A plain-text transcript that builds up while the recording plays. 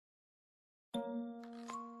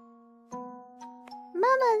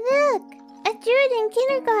Mama, look! A Jude in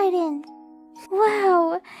kindergarten.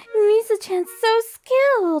 Wow, Misa-Chan's so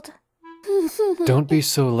skilled. Don't be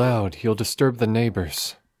so loud, you'll disturb the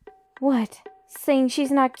neighbors. What, saying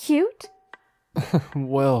she's not cute?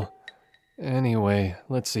 Well, anyway,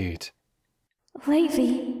 let's eat.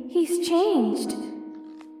 Lately, he's changed.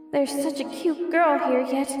 There's such a cute girl here,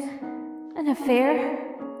 yet an affair?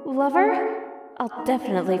 Lover? I'll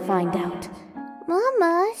definitely find out.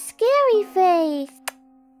 Mama, scary face.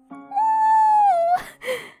 Ooh!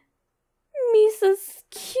 Misa's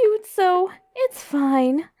cute, so it's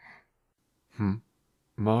fine.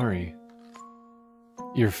 Mari.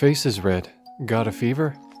 Your face is red. Got a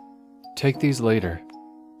fever? Take these later.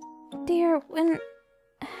 Dear, when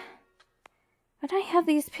I have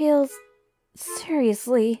these pills,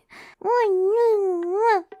 seriously.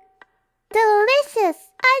 Delicious!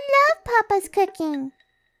 I love Papa's cooking.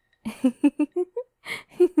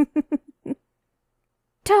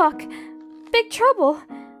 Doc, big trouble.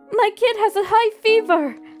 My kid has a high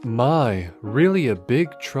fever. My, really a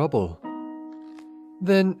big trouble.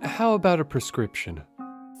 Then how about a prescription?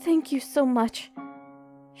 Thank you so much.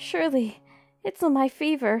 Surely, it's my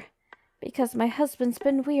fever, because my husband's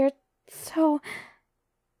been weird, so...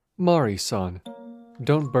 Mari-san,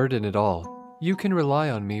 don't burden it all. You can rely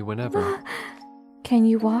on me whenever. Can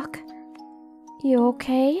you walk? You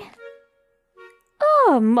okay?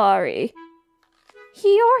 Oh, Mari.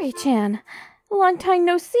 Hiyori-chan, long time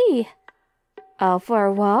no see. Out for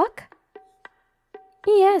a walk?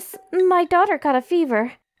 Yes, my daughter got a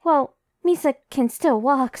fever. Well, Misa can still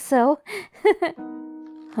walk, so...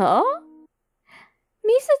 Huh?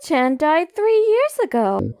 Misa-chan died 3 years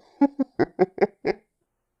ago.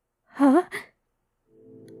 Huh?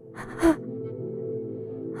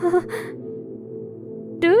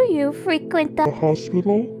 Do you frequent the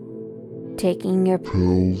hospital? Taking your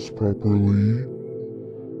Pills properly?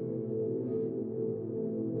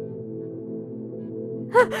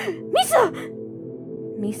 Misa!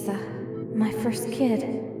 Misa, my first kid.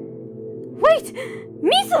 Wait!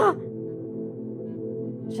 Misa!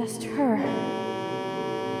 Just her.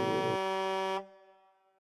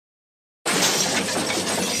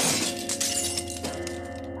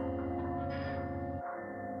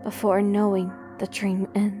 Before knowing, the dream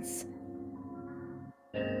ends.